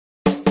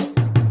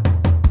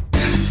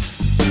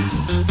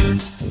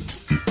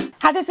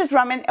Hi, this is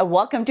Raman and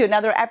welcome to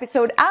another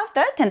episode of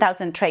the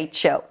 10,000 Trade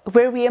Show,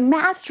 where we are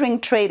mastering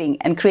trading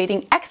and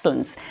creating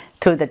excellence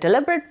through the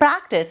deliberate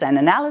practice and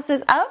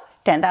analysis of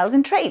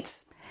 10,000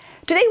 trades.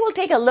 Today we'll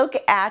take a look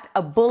at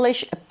a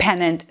bullish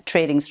pennant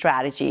trading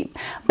strategy.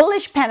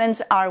 Bullish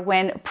pennants are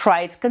when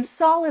price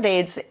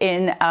consolidates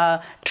in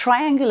a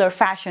triangular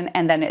fashion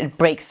and then it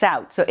breaks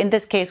out. So in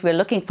this case, we're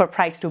looking for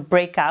price to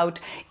break out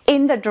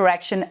in the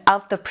direction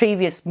of the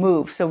previous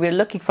move. So we're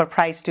looking for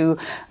price to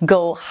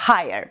go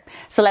higher.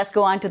 So let's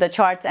go on to the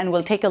charts and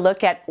we'll take a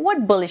look at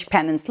what bullish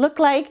pennants look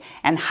like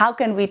and how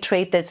can we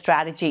trade this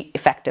strategy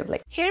effectively.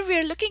 Here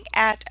we're looking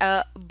at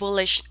a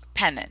bullish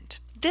pennant.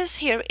 This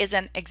here is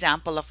an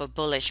example of a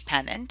bullish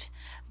pennant.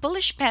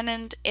 Bullish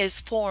pennant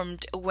is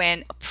formed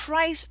when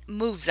price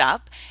moves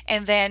up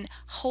and then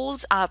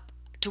holds up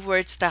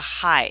towards the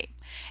high.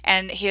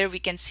 And here we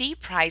can see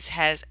price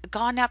has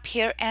gone up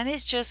here and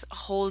is just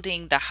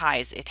holding the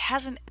highs. It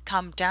hasn't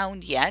come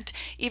down yet,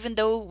 even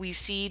though we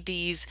see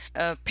these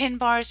pin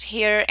bars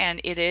here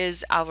and it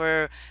is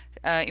our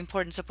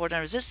important support and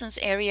resistance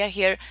area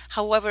here.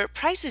 However,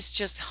 price is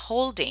just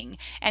holding,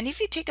 and if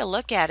you take a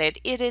look at it,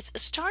 it is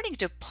starting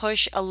to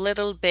push a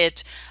little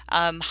bit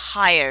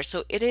higher.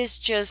 So it is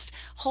just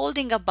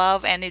holding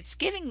above and it's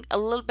giving a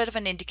little bit of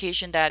an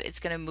indication that it's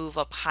going to move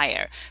up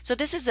higher. So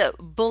this is a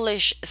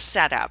bullish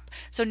setup.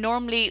 So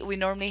we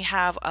normally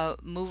have a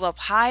move up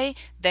high,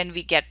 then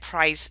we get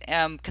price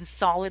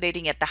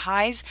consolidating at the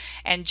highs,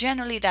 and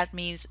generally that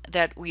means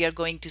that we are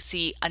going to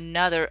see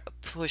another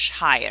push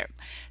higher.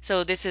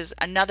 So this is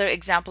another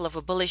example of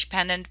a bullish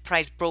pennant.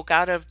 Price broke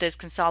out of this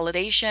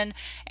consolidation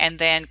and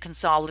then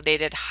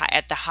consolidated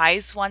at the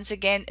highs once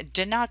again,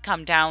 did not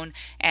come down,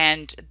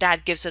 and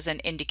that gives us an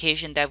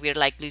indication that we're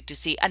likely to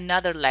see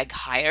another leg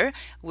higher,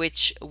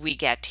 which we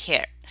get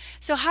here.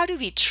 So how do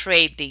we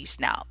trade these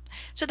now?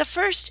 So the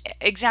first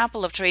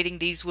example of trading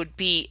these would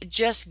be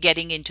just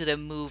getting into the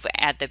move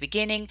at the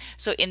beginning.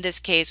 So in this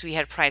case, we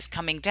had price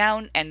coming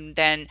down and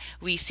then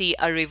we see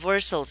a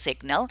reversal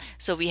signal.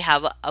 So we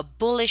have a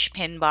bullish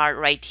pin bar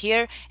right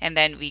here, and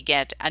then we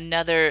get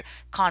another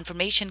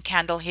confirmation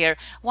candle here.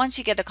 Once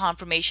you get the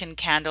confirmation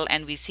candle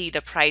and we see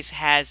the price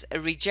has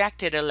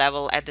rejected a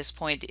level at this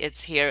point,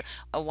 it's here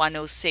a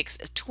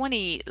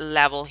 106.20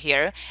 level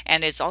here,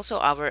 and it's also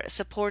our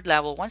support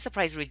level. Once the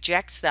price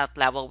rejects that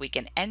level, we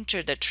can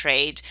enter the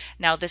trade.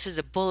 Now this is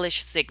a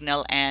bullish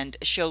signal and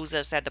shows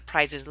us that the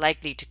price is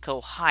likely to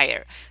go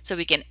higher. So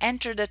we can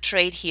enter the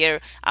trade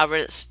here.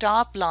 Our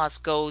stop loss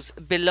goes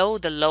below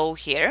the low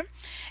here,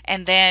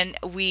 and then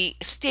we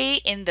stay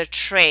in the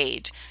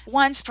trade.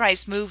 Once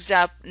price moves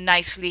up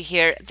nicely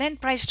here, then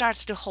price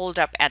starts to hold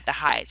up at the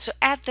high. So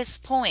at this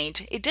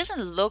point, it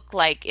doesn't look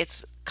like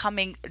it's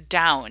coming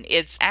down.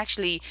 It's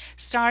actually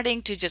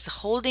starting to just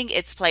holding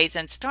its place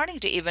and starting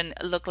to even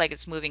look like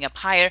it's moving up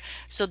higher.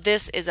 So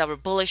this is our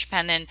bullish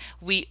pennant.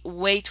 We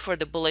wait for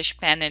the bullish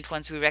pennant.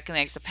 Once we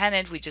recognize the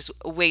pennant, we just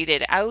wait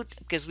it out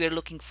because we're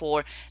looking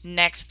for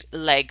next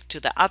leg to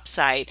the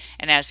upside.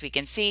 And as we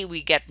can see,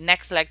 we get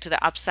next leg to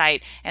the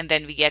upside, and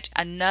then we get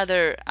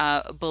another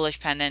bullish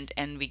pennant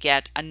and we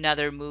get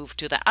another move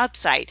to the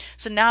upside.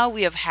 So now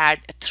we have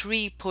had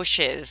 3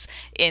 pushes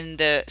in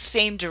the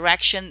same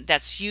direction.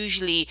 That's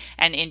usually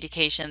an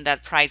indication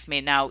that price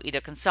may now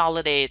either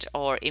consolidate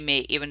or it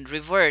may even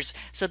reverse.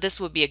 So this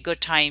would be a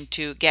good time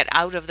to get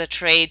out of the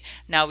trade.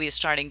 Now we are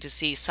starting to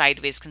see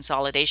sideways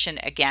consolidation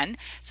again.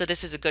 So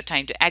this is a good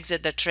time to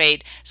exit the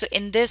trade. So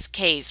in this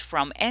case,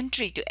 from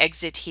entry to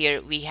exit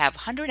here, we have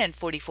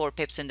 144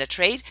 pips in the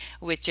trade,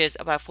 which is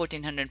about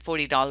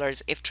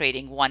 $1,440 if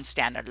trading one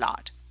standard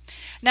lot.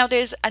 Now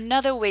there's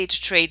another way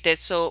to trade this.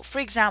 So for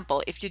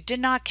example, if you did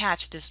not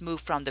catch this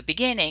move from the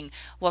beginning,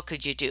 what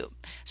could you do?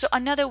 So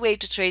another way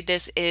to trade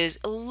this is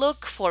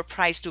look for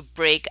price to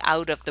break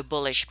out of the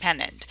bullish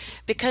pennant.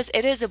 Because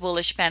it is a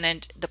bullish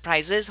pennant, the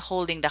price is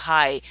holding the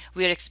high,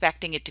 we're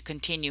expecting it to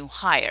continue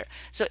higher.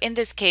 So in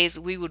this case,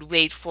 we would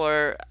wait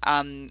for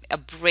a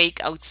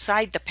break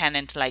outside the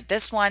pennant like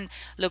this one,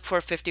 look for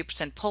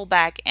 50%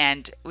 pullback,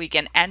 and we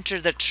can enter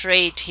the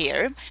trade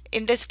here.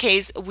 In this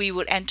case, we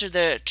would enter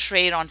the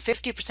trade on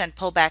 50%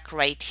 pullback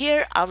right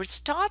here. Our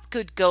stop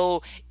could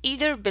go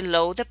either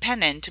below the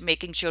pennant,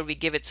 making sure we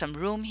give it some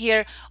room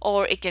here,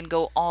 or it can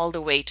go all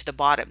the way to the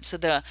bottom. So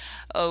the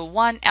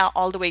one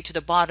all the way to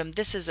the bottom,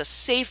 this is a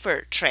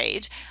safer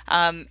trade,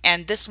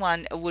 and this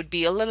one would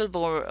be a little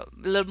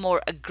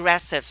more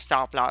aggressive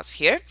stop loss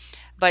here.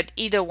 But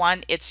either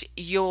one, it's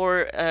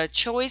your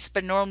choice.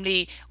 But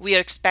normally we are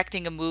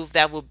expecting a move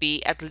that will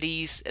be at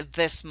least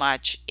this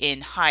much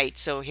in height.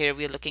 So here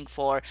we're looking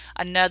for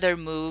another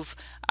move,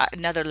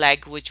 another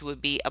leg, which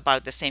would be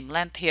about the same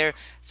length here.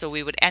 So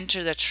we would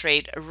enter the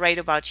trade right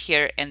about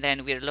here, and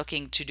then we're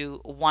looking to do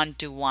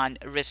 1-to-1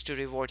 risk to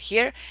reward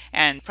here,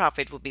 and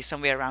profit will be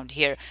somewhere around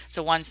here.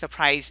 So once the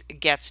price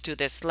gets to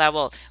this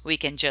level, we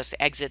can just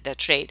exit the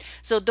trade.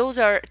 So those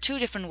are 2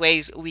 different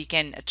ways we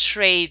can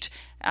trade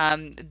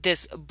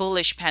this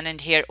bullish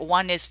pennant here.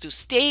 One is to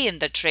stay in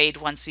the trade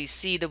once we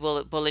see the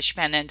bullish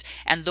pennant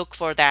and look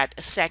for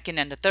that second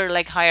and the third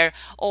leg higher,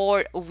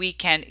 or we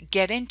can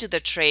get into the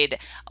trade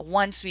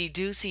once we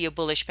do see a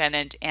bullish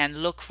pennant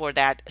and look for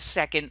that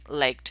second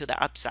leg to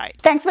the upside.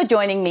 Thanks for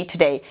joining me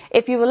today.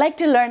 If you would like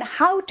to learn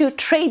how to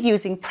trade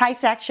using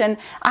price action,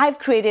 I've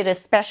created a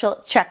special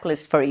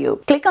checklist for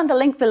you. Click on the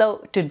link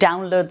below to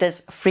download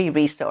this free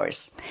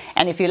resource.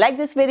 And if you like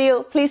this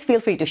video, please feel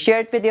free to share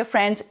it with your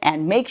friends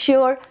and make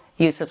sure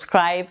you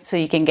subscribe so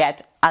you can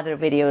get other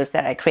videos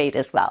that I create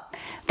as well.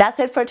 That's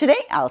it for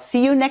today. I'll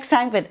see you next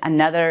time with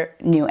another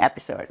new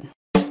episode.